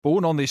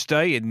Born on this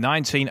day in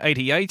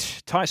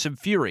 1988, Tyson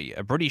Fury,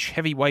 a British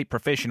heavyweight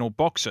professional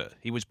boxer.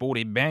 He was born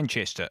in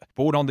Manchester.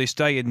 Born on this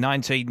day in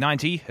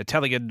 1990,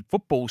 Italian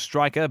football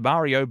striker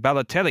Mario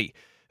Balotelli,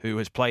 who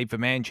has played for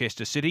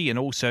Manchester City and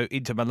also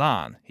Inter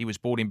Milan. He was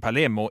born in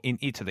Palermo in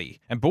Italy.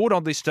 And born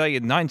on this day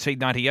in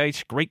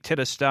 1998, Greek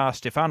tennis star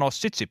Stefanos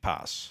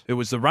Tsitsipas, who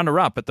was the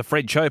runner-up at the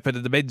French Open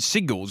in the men's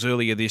singles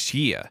earlier this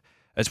year.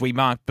 As we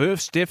mark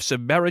births, deaths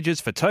and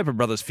marriages for Tobin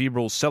Brothers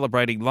Funerals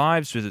Celebrating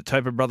Lives, visit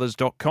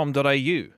tobinbrothers.com.au.